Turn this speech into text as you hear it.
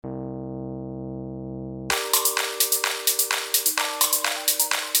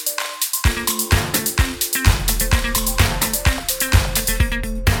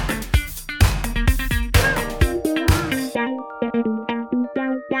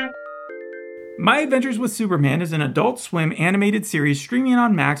My Adventures with Superman is an Adult Swim animated series streaming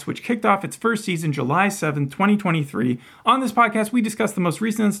on Max, which kicked off its first season July 7th, 2023. On this podcast, we discuss the most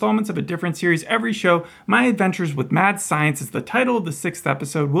recent installments of a different series every show. My Adventures with Mad Science is the title of the 6th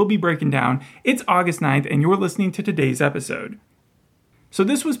episode we'll be breaking down. It's August 9th, and you're listening to today's episode. So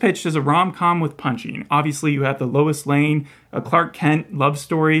this was pitched as a rom-com with punching. Obviously, you have the Lois Lane, Clark Kent love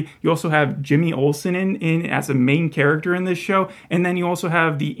story. You also have Jimmy Olsen in as a main character in this show. And then you also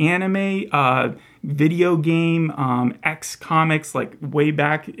have the anime, video game, X comics, like way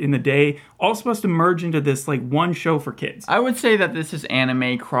back in the day, all supposed to merge into this like one show for kids. I would say that this is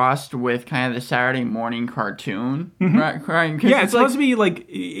anime crossed with kind of the Saturday morning cartoon. Mm-hmm. Right? Yeah, it's supposed to be like,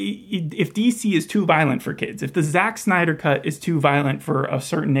 if DC is too violent for kids, if the Zack Snyder cut is too violent for a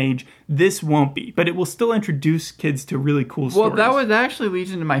certain age, this won't be. But it will still introduce kids to really cool stories. Well, that actually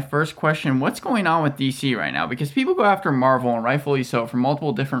leads into my first question. What's going on with DC right now? Because people go after Marvel, and rightfully so, for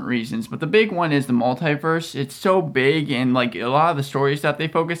multiple different reasons. But the big one is the multiverse. It's so big, and like a lot of the stories that they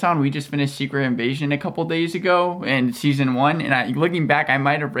focus on, we just finished Secret Invasion a couple days ago in season 1, and looking back, I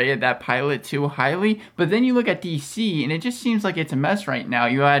might have rated that pilot too highly. But then you look at DC, and it just seems like it's a mess right now.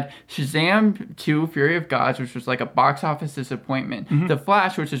 You had Shazam 2, Fury of Gods, which was like a box office disappointment. Mm-hmm. The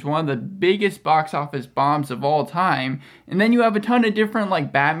Flash, which is one of the biggest box office bombs of all time. And then you have a ton of different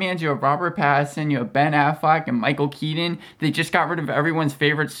like Batmans. You have Robert Pattinson, you have Ben Affleck and Michael Keaton. They just got rid of everyone's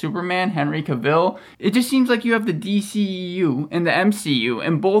favorite Superman, Henry Cavill. It just seems like you have the DCEU and the MCU,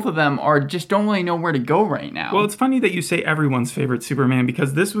 and both of them just don't really know where to go right now. Well, it's funny that you say everyone's favorite Superman,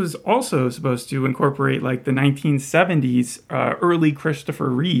 because this was also supposed to incorporate like the 1970s early Christopher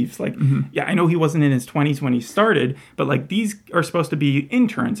Reeves. Like, yeah, I know he wasn't in his 20s when he started, but like these are supposed to be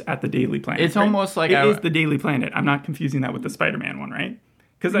interns at the Daily Planet. It's right? Almost like it is the Daily Planet. I'm not confusing that with the Spider-Man one, right?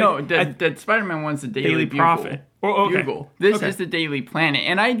 Because the Spider-Man one's the Daily Prophet. Oh, okay. Bugle. This is the Daily Planet.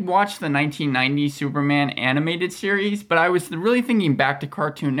 And I watched the 1990 Superman animated series, but I was really thinking back to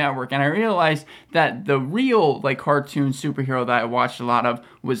Cartoon Network, and I realized that the real like cartoon superhero that I watched a lot of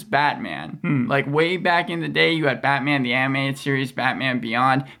was Batman. Like way back in the day, you had Batman the animated series, Batman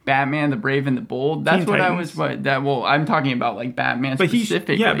Beyond, Batman the Brave and the Bold. That's what Titans. I'm talking about like Batman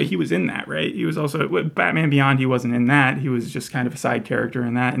specifically. But he was in that, right? He was also Batman Beyond. He wasn't in that. He was just kind of a side character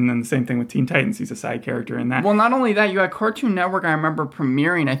in that. And then the same thing with Teen Titans. He's a side character in that. Well, not only that, you had Cartoon Network, I remember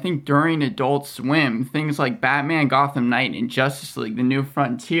premiering, I think during Adult Swim, things like Batman, Gotham Knight, and Justice League, The New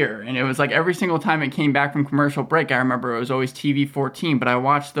Frontier. And it was like every single time it came back from commercial break, I remember it was always TV 14, but I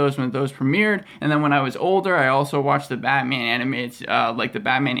watched those when those premiered. And then when I was older, I also watched the Batman animated, like the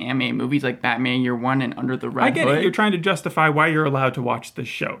Batman animated movies like Batman Year One and Under the Red Hood. I get it. You're trying to justify why you're allowed to watch this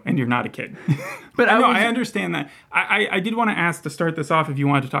show, and you're not a kid. But I understand that. I did want to ask to start this off if you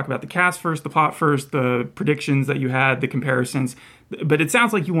wanted to talk about the cast first, the plot first, the predictions that you had, the comparisons. But it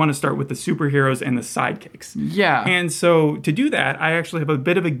sounds like you want to start with the superheroes and the sidekicks. Yeah. And so to do that, I actually have a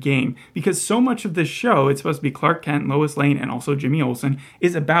bit of a game, because so much of this show, it's supposed to be Clark Kent, Lois Lane, and also Jimmy Olsen,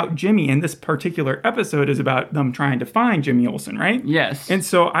 is about Jimmy. And this particular episode is about them trying to find Jimmy Olsen, right? Yes. And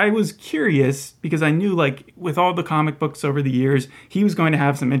so I was curious, because I knew like with all the comic books over the years, he was going to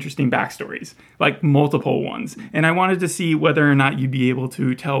have some interesting backstories, like multiple ones. And I wanted to see whether or not you'd be able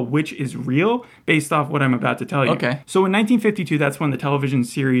to tell which is real based off what I'm about to tell you. Okay. So in 1952, that's when the television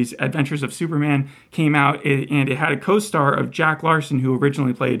series Adventures of Superman came out, and it had a co-star of Jack Larson, who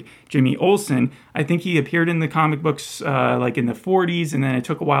originally played Jimmy Olsen. I think he appeared in the comic books like in the 40s, and then it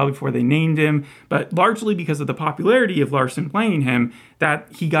took a while before they named him, but largely because of the popularity of Larson playing him, that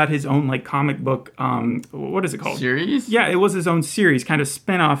he got his own like comic book, what is it called? Series? Yeah, it was his own series, kind of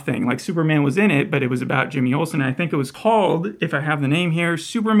spin-off thing. Like Superman was in it, but it was about Jimmy Olsen, and I think it was called, if I have the name here,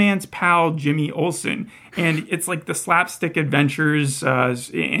 Superman's Pal Jimmy Olsen. And it's like the slapstick adventures,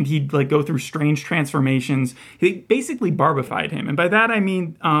 and he'd like go through strange transformations. They basically Barbified him, and by that I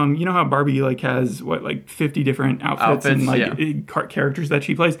mean, you know how Barbie like has like 50 different outfits and like characters that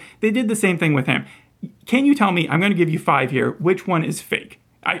she plays. They did the same thing with him. Can you tell me? I'm going to give you 5 here. Which one is fake?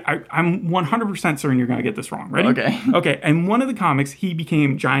 I'm 100% certain you're going to get this wrong. Ready? Okay. And one of the comics, he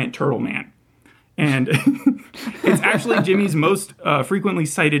became Giant Turtle Man. And it's actually Jimmy's most frequently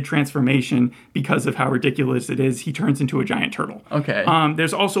cited transformation because of how ridiculous it is. He turns into a giant turtle. Okay.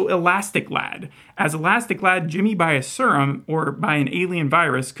 There's also Elastic Lad. As Elastic Lad, Jimmy, by a serum or by an alien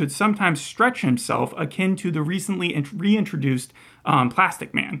virus, could sometimes stretch himself, akin to the recently reintroduced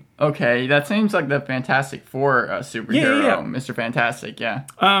Plastic Man. Okay, that seems like the Fantastic Four superhero, yeah. Mr. Fantastic, yeah.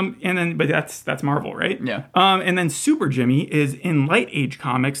 But that's Marvel, right? Yeah. And then Super Jimmy is in Light Age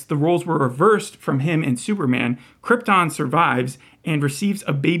comics. The roles were reversed from him and Superman. Krypton survives, and receives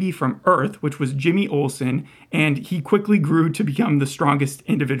a baby from Earth, which was Jimmy Olsen, and he quickly grew to become the strongest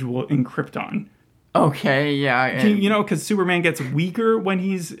individual in Krypton. Okay, yeah. You know, because Superman gets weaker when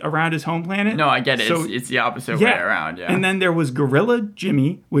he's around his home planet. No, I get it. So, it's the opposite way around, yeah. And then there was Gorilla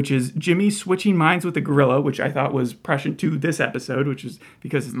Jimmy, which is Jimmy switching minds with the gorilla, which I thought was prescient to this episode, which is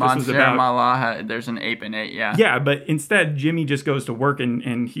because this was about... Mala, there's an ape in it, yeah. Yeah, but instead, Jimmy just goes to work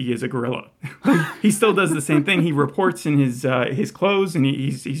and he is a gorilla. He still does the same thing. He reports in his clothes, and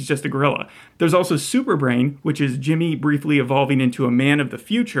he's just a gorilla. There's also Superbrain, which is Jimmy briefly evolving into a man of the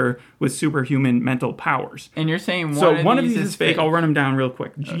future with superhuman mental powers. And you're saying one of these is fake. I'll run them down real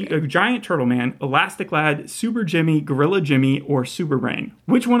quick. Okay. Giant Turtle Man, Elastic Lad, Super Jimmy, Gorilla Jimmy, or Superbrain.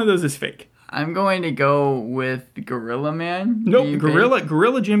 Which one of those is fake? I'm going to go with Gorilla Man. Nope,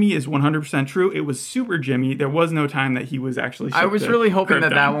 Gorilla Jimmy is 100% true. It was Super Jimmy. There was no time that he was actually I was really hoping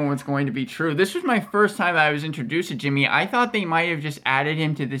that one was going to be true. This was my first time that I was introduced to Jimmy. I thought they might have just added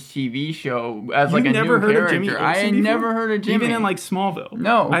him to this TV show as like a new character. Of Jimmy Olsen I had never heard of Jimmy. Even in like Smallville.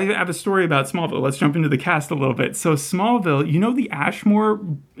 No. I have a story about Smallville. Let's jump into the cast a little bit. So Smallville, you know the Ashmore,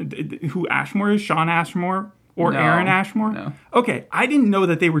 who Ashmore is? Sean Ashmore? Or Aaron Ashmore? No. Okay, I didn't know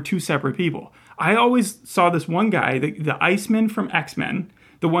that they were two separate people. I always saw this one guy, the Iceman from X-Men,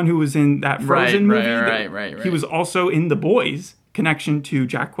 the one who was in that Frozen movie. Right. He was also in The Boys, connection to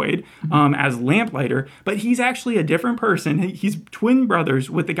Jack Quaid, as Lamplighter, but he's actually a different person. He's twin brothers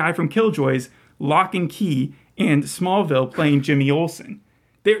with the guy from Killjoys, Lock and Key, and Smallville playing Jimmy Olsen.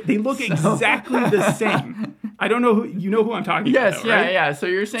 They look exactly the same. I don't know who I'm talking about. Right? Yeah. So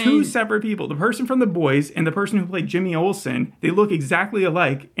you're saying two separate people. The person from The Boys and the person who played Jimmy Olsen, they look exactly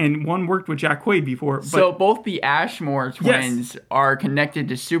alike, and one worked with Jack Quaid before. But so both the Ashmore twins are connected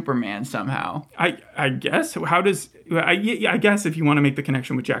to Superman somehow. I guess. How does... I guess if you want to make the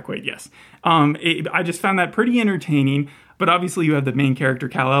connection with Jack Quaid, yes. I just found that pretty entertaining. But obviously you have the main character,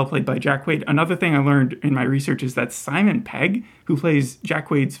 Kal-El, played by Jack Quaid. Another thing I learned in my research is that Simon Pegg, who plays Jack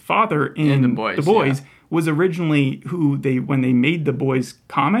Quaid's father in The Boys was originally when they made The Boys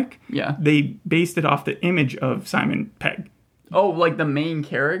comic, they based it off the image of Simon Pegg. Oh, like the main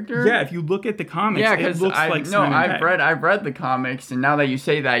character? Yeah, if you look at the comics, it looks like Simon Pegg. I've read the comics, and now that you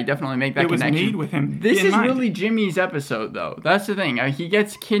say that, I definitely make that connection. It was made with him. This is really Jimmy's episode, though. That's the thing. He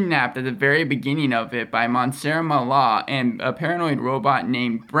gets kidnapped at the very beginning of it by Montserrat Mala and a paranoid robot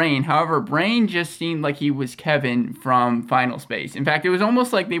named Brain. However, Brain just seemed like he was Kevin from Final Space. In fact, it was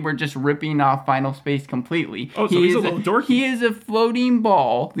almost like they were just ripping off Final Space completely. Oh, so he's a little dorky. He is a floating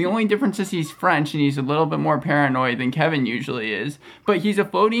ball. The only difference is he's French, and he's a little bit more paranoid than Kevin usually is, but he's a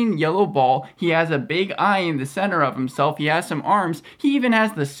floating yellow ball. He has a big eye in the center of himself. He has some arms. He even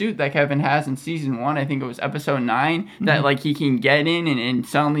has the suit that Kevin has in season 1. I think it was episode 9 that like he can get in, and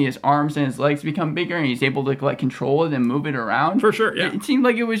suddenly his arms and his legs become bigger, and he's able to like control it and move it around. For sure, yeah. It seemed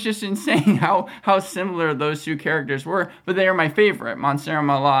like it was just insane how similar those two characters were, but they are my favorite, Montserrat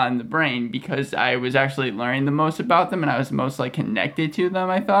Mala and the Brain, because I was actually learning the most about them, and I was most like connected to them,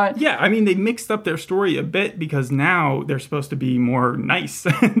 I thought. Yeah, I mean, they mixed up their story a bit because now they're supposed to be more nice.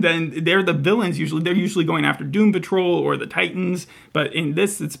 Then they're the villains usually. They're usually going after Doom Patrol or the Titans, but in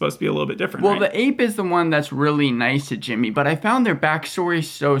this, it's supposed to be a little bit different. Well, right? The ape is the one that's really nice to Jimmy, but I found their backstory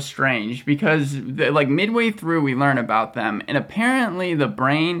so strange because like midway through we learn about them, and apparently the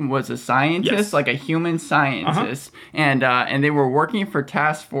Brain was a scientist, like a human scientist, and they were working for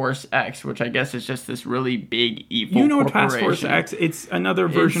Task Force X, which I guess is just this really big evil corporation. Task Force X, it's another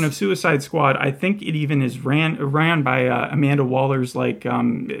version of Suicide Squad. I think it even is ran by Amanda Waller's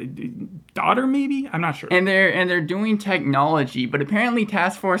daughter, maybe? I'm not sure. And they're doing technology, but apparently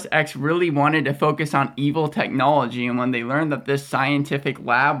Task Force X really wanted to focus on evil technology, and when they learned that this scientific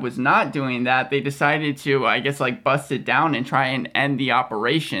lab was not doing that, they decided to, I guess, like bust it down and try and end the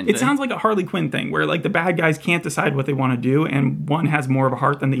operation. It sounds like a Harley Quinn thing, where like the bad guys can't decide what they want to do, and one has more of a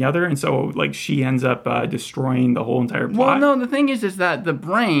heart than the other, and so like she ends up destroying the whole entire plot. Well, no, the thing is that the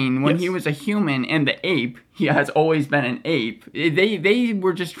Brain, when he was a human, and the ape, he has always been an ape. They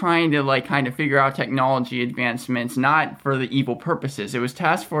were just trying to like kind of figure out technology advancements, not for the evil purposes. It was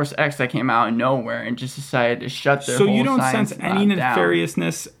Task Force X that came out of nowhere and just decided to shut their whole science lab down. So you don't sense any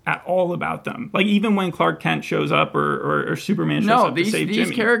nefariousness at all about them? Like even when Clark Kent shows up or Superman shows up to save Jimmy? No,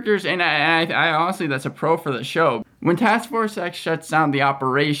 these characters, and I honestly, that's a pro for the show. When Task Force X shuts down the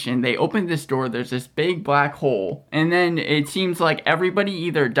operation, they open this door, there's this big black hole, and then it seems like everybody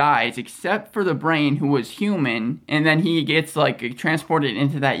either dies except for the Brain, who was human, and then he gets like transported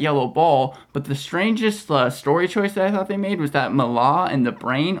into that yellow ball. But the strangest story choice that I thought they made was that Mala and the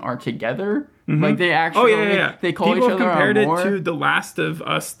Brain are together. Like they actually, they call People each have other compared it more. to The Last of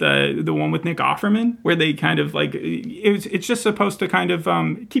Us, the one with Nick Offerman, where they kind of like it's just supposed to kind of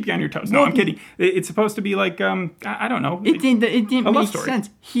keep you on your toes. No, I'm kidding. It's supposed to be like I don't know. It didn't make story. sense.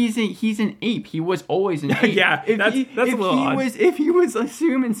 He's an ape. He was always an ape. Yeah, that's a little odd. If he was a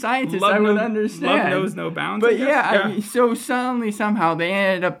human scientist, I would understand. Love knows no bounds. But so suddenly somehow they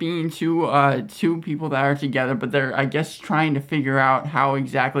ended up being two people that are together, but they're, I guess, trying to figure out how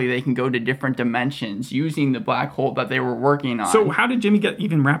exactly they can go to different dimensions using the black hole that they were working on. So how did Jimmy get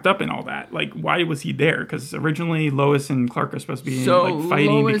even wrapped up in all that? Like, why was he there? Because originally Lois and Clark are supposed to be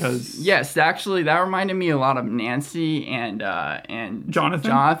fighting because... Yes, actually, that reminded me a lot of Nancy and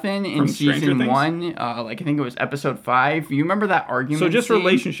Jonathan in season 1. I think it was episode 5. You remember that argument? So just scene?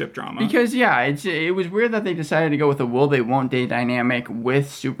 Relationship drama. Because, it was weird that they decided to go with a will they won't they dynamic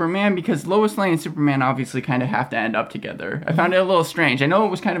with Superman, because Lois Lane and Superman obviously kind of have to end up together. I found it a little strange. I know it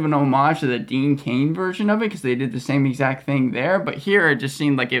was kind of an homage to the Dean Cain version of it because they did the same exact thing there, but here it just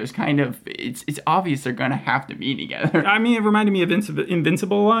seemed like it was kind of, it's obvious they're going to have to be together. I mean, it reminded me of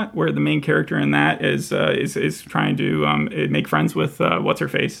Invincible a lot, where the main character in that is trying to make friends with what's her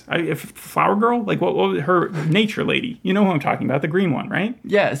face, Flower Girl, like what her nature lady. You know who I'm talking about, the green one, right?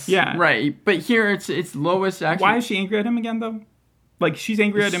 Yes. Yeah. Right. But here it's Lois actually. Why is she angry at him again though? Like, she's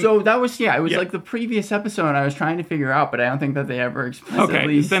angry at him. So that was, it was like the previous episode I was trying to figure out, but I don't think that they ever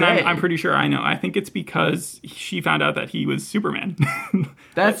explicitly then I'm pretty sure I know. I think it's because she found out that he was Superman.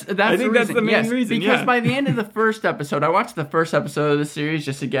 That's I think that's the main reason, because by the end of the first episode, I watched the first episode of the series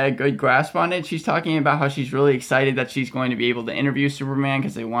just to get a good grasp on it. She's talking about how she's really excited that she's going to be able to interview Superman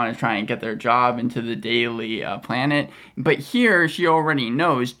because they want to try and get their job into the Daily Planet. But here, she already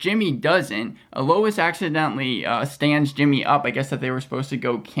knows. Jimmy doesn't. Lois accidentally stands Jimmy up. I guess that they were supposed to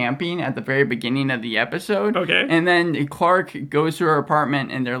go camping at the very beginning of the episode. Okay. And then Clark goes to her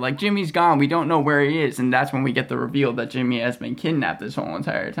apartment and they're like, Jimmy's gone. We don't know where he is. And that's when we get the reveal that Jimmy has been kidnapped this whole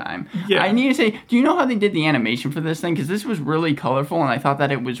entire time. Yeah. I need to say, do you know how they did the animation for this thing? Because this was really colorful and I thought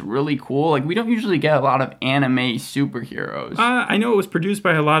that it was really cool. Like, we don't usually get a lot of anime superheroes. I know it was produced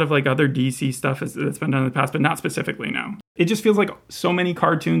by a lot of like other DC stuff that's been done in the past, but not specifically now. It just feels like so many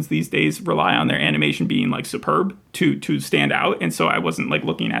cartoons these days rely on their animation being like superb to stand out, and so I wasn't like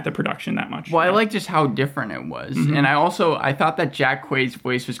looking at the production that much. Well, I like just how different it was, and I thought that Jack Quaid's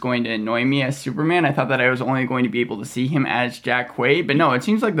voice was going to annoy me as Superman. I thought that I was only going to be able to see him as Jack Quaid, but no, it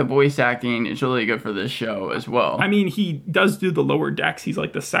seems like the voice acting is really good for this show as well. I mean, he does do the Lower Decks. He's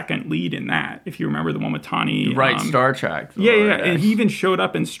like the second lead in that, if you remember the one with Tawny. Right, Star Trek. Yeah, and he even showed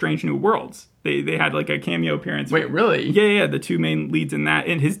up in Strange New Worlds. They had like a cameo appearance. Wait, really? Yeah, the two main leads in that.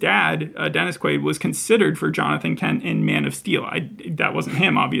 And his dad, Dennis Quaid, was considered for Jonathan Kent in Man of Steel. That wasn't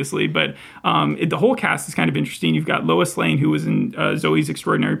him, obviously, but the whole cast is kind of interesting. You've got Lois Lane, who was in Zoe's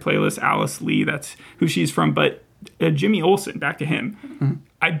Extraordinary Playlist, Alice Lee, that's who she's from, but Jimmy Olsen, back to him. Mm-hmm.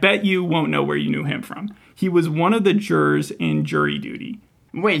 I bet you won't know where you knew him from. He was one of the jurors in Jury Duty.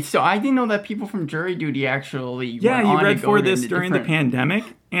 Wait, so I didn't know that people from Jury Duty actually Yeah, you read for this during the pandemic.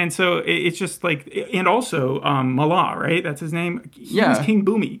 And so it's just like, and also Malaa, right? That's his name. He was King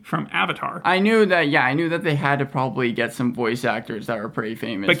Boomy from Avatar. I knew that they had to probably get some voice actors that are pretty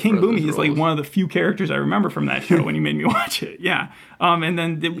famous. But King Boomy is like one of the few characters I remember from that show when you made me watch it. Yeah. And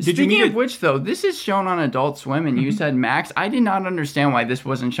then Speaking of which, though, this is shown on Adult Swim, and you said Max. I did not understand why this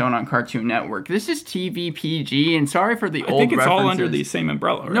wasn't shown on Cartoon Network. This is TV PG, and sorry for the old references. I think it's all under the same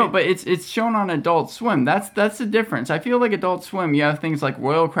umbrella, right? No, but it's shown on Adult Swim. That's the difference. I feel like Adult Swim, you have things like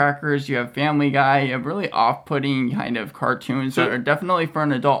Royal Crackers, you have Family Guy, you have really off-putting kind of cartoons that are definitely for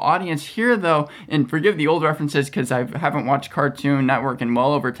an adult audience. Here, though, and forgive the old references because I haven't watched Cartoon Network in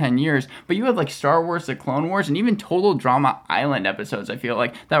well over 10 years, but you had like Star Wars, The Clone Wars, and even Total Drama Island episodes, I feel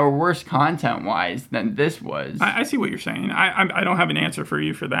like, that were worse content-wise than this was. I see what you're saying. I don't have an answer for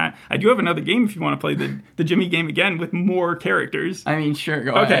you for that. I do have another game if you want to play the Jimmy game again with more characters. I mean, sure,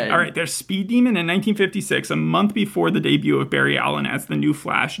 go ahead. Okay, all right. There's Speed Demon in 1956, a month before the debut of Barry Allen as the new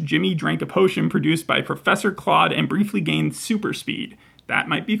Flash. Jimmy drank a potion produced by Professor Claude and briefly gained super speed. That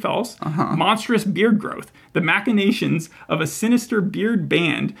might be false. Monstrous beard growth. The machinations of a sinister beard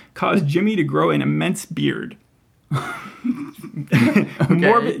band caused Jimmy to grow an immense beard. Okay.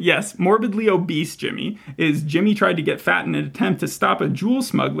 Morbidly obese Jimmy tried to get fat in an attempt to stop a jewel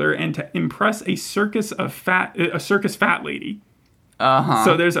smuggler and to impress a circus fat lady.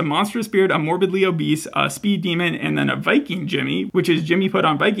 So there's a monstrous beard, a morbidly obese, a speed demon, and then a Viking Jimmy, which is Jimmy put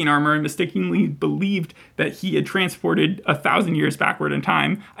on Viking armor and mistakenly believed that he had transported 1,000 years backward in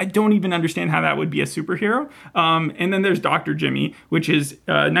time. I don't even understand how that would be a superhero. And then there's Dr. Jimmy, which is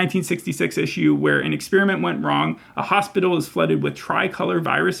a 1966 issue where an experiment went wrong. A hospital is flooded with tricolor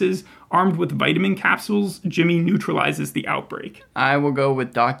viruses. Armed with vitamin capsules, Jimmy neutralizes the outbreak. I will go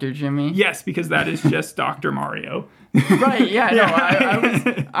with Dr. Jimmy. Yes, because that is just Dr. Mario. Right, yeah, no,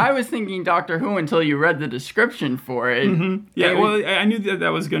 I was thinking Doctor Who until you read the description for it. Mm-hmm. Yeah, well, I knew that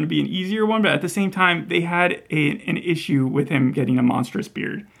was going to be an easier one, but at the same time, they had an issue with him getting a monstrous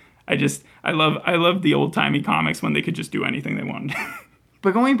beard. I love the old-timey comics when they could just do anything they wanted.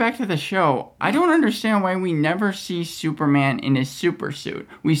 But going back to the show, I don't understand why we never see Superman in his super suit.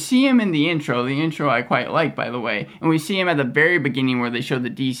 We see him in the intro I quite like, by the way, and we see him at the very beginning where they show the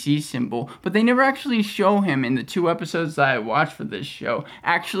DC symbol, but they never actually show him in the 2 episodes that I watched for this show,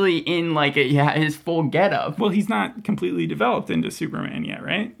 actually in his full getup. Well, he's not completely developed into Superman yet,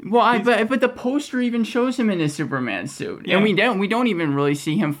 right? Well, but the poster even shows him in his Superman suit, and we don't even really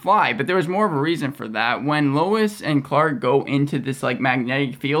see him fly, but there was more of a reason for that. When Lois and Clark go into this magnetic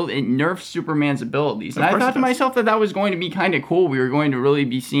field, it nerfs Superman's abilities. And I thought to myself that was going to be kind of cool. We were going to really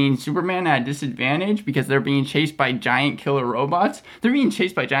be seeing Superman at a disadvantage because they're being chased by giant killer robots. They're being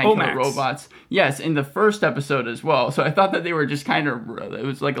chased by giant killer robots. Yes, in the first episode as well. So I thought that they were just kind of, it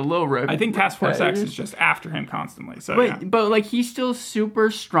was like a little I think Task Force X is just after him constantly. So but he's still super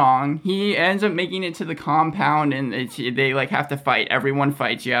strong. He ends up making it to the compound and they have to fight. Everyone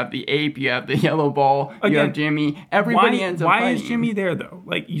fights. You have the ape, you have the yellow ball, you have Jimmy. Everybody ends up fighting. Why is Jimmy there though?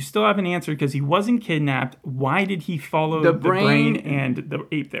 You still haven't answered because he wasn't kidnapped. Why did he follow the brain and the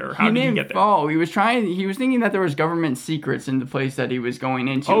ape there? How did he get there? Fall. He was thinking that there was government secrets in the place that he was going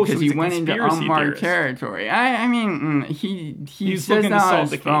into because he went into unmarked territory. I mean, he says that on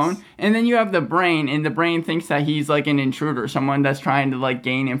his phone. And then you have the brain, and the brain thinks that he's an intruder, someone that's trying to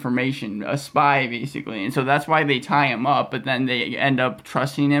gain information, a spy basically. And so that's why they tie him up, but then they end up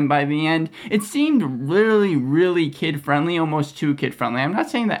trusting him by the end. It seemed really, really kid-friendly, almost too kid-friendly. I'm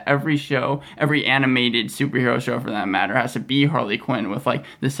not saying that every show, every animated superhero show for that matter, has to be Harley Quinn with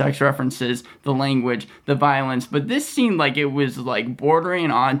the sex references, the language, the violence, but this seemed like it was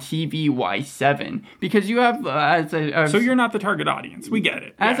bordering on TVY7 because you have so you're not the target audience. We get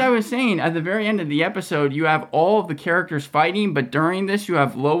it. As I was saying, at the very end of the episode, you have all of the characters fighting, but during this you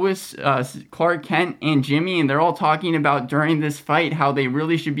have Lois, Clark Kent, and Jimmy, and they're all talking about during this fight how they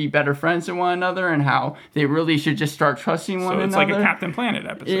really should be better friends to one another and how they really should just start trusting one another. So it's like a Captain Planet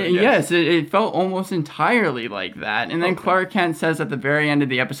episode. Yes, it felt almost entirely like that. And then Clark Kent says at the very end of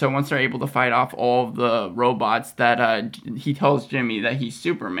the episode, once they're able to fight off all of the robots, that he tells Jimmy that he's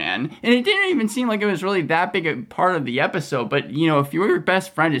Superman. And it didn't even seem like it was really that big a part of the episode. But, if your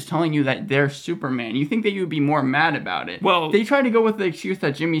best friend is telling you that they're Superman, you think that you'd be more mad about it. Well, they tried to go with the excuse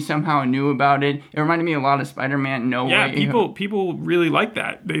that Jimmy somehow knew about it. It reminded me a lot of Spider-Man No Way. Yeah, people really like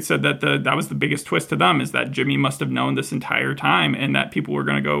that. They said that that was the biggest twist to them, is that Jimmy must have known this entire time and that people were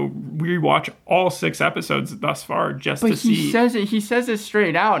going to go rewatch all 6 episodes thus far just to see. He says it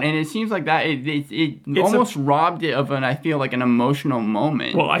straight out, and it seems like that it almost robbed it of I feel like an emotional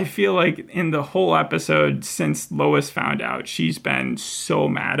moment. Well, I feel like in the whole episode since Lois found out, she's been so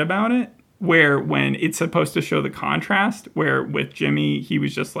mad about it. Where when it's supposed to show the contrast, where with Jimmy, he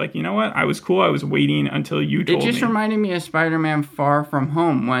was just like, you know what? I was cool. I was waiting until you told me. It just reminded me of Spider-Man Far From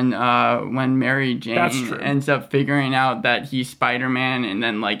Home when Mary Jane ends up figuring out that he's Spider-Man, and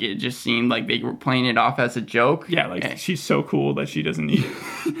then it just seemed like they were playing it off as a joke. Yeah, she's so cool that she doesn't need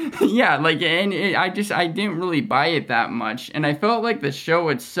it. Yeah, I didn't really buy it that much, and I felt like the show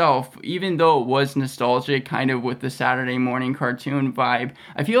itself, even though it was nostalgic, kind of with the Saturday morning cartoon vibe,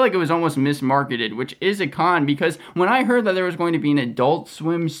 I feel like it was almost mismarketed, which is a con, because when I heard that there was going to be an Adult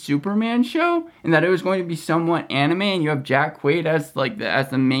Swim Superman show and that it was going to be somewhat anime and you have Jack Quaid as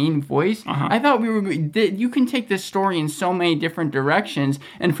the main voice, I thought you can take this story in so many different directions,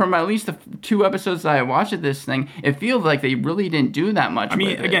 and from at least the 2 episodes that I watched of this thing, it feels like they really didn't do that much. I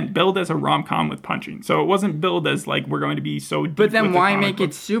mean, again, billed as a rom-com with punching, so it wasn't billed as we're going to be so deep. But then why make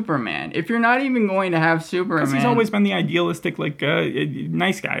it Superman if you're not even going to have Superman? Because he's always been the idealistic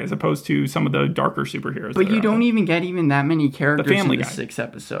nice guy, as opposed to to some of the darker superheroes. But you don't even get even that many characters in the Guy. 6th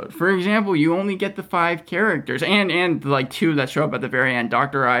episode. For example, you only get the 5 characters, and like 2 that show up at the very end.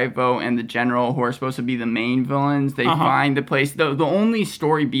 Dr. Ivo and the General, who are supposed to be the main villains. They find the place. The only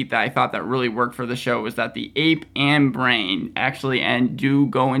story beat that I thought that really worked for the show was that the Ape and Brain actually do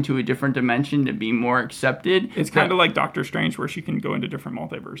go into a different dimension to be more accepted. It's kind of like Doctor Strange, where she can go into different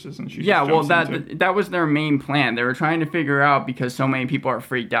multiverses, and she that was their main plan. They were trying to figure out, because so many people are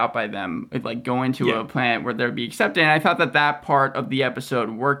freaked out by them, like go into a planet where they'd be accepted. And I thought that part of the episode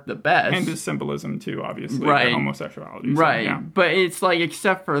worked the best. And the symbolism too, obviously, right? Homosexuality, right? So, yeah. But it's like,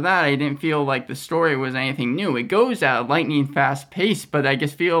 except for that, I didn't feel like the story was anything new. It goes at a lightning fast pace, but I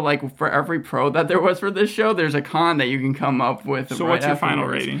just feel like for every pro that there was for this show, there's a con that you can come up with. So what's your final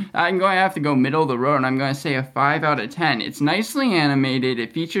rating? I'm going to have to go middle of the road, and I'm going to say a 5 out of 10. It's nicely animated.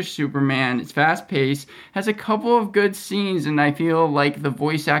 It features Superman. It's fast paced. Has a couple of good scenes, and I feel like the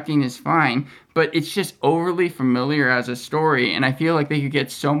voice acting is fine. But it's just overly familiar as a story, and I feel like they could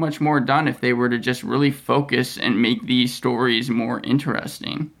get so much more done if they were to just really focus and make these stories more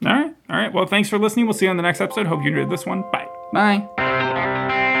interesting. All right. Well, thanks for listening. We'll see you on the next episode. Hope you enjoyed this one. Bye. Bye.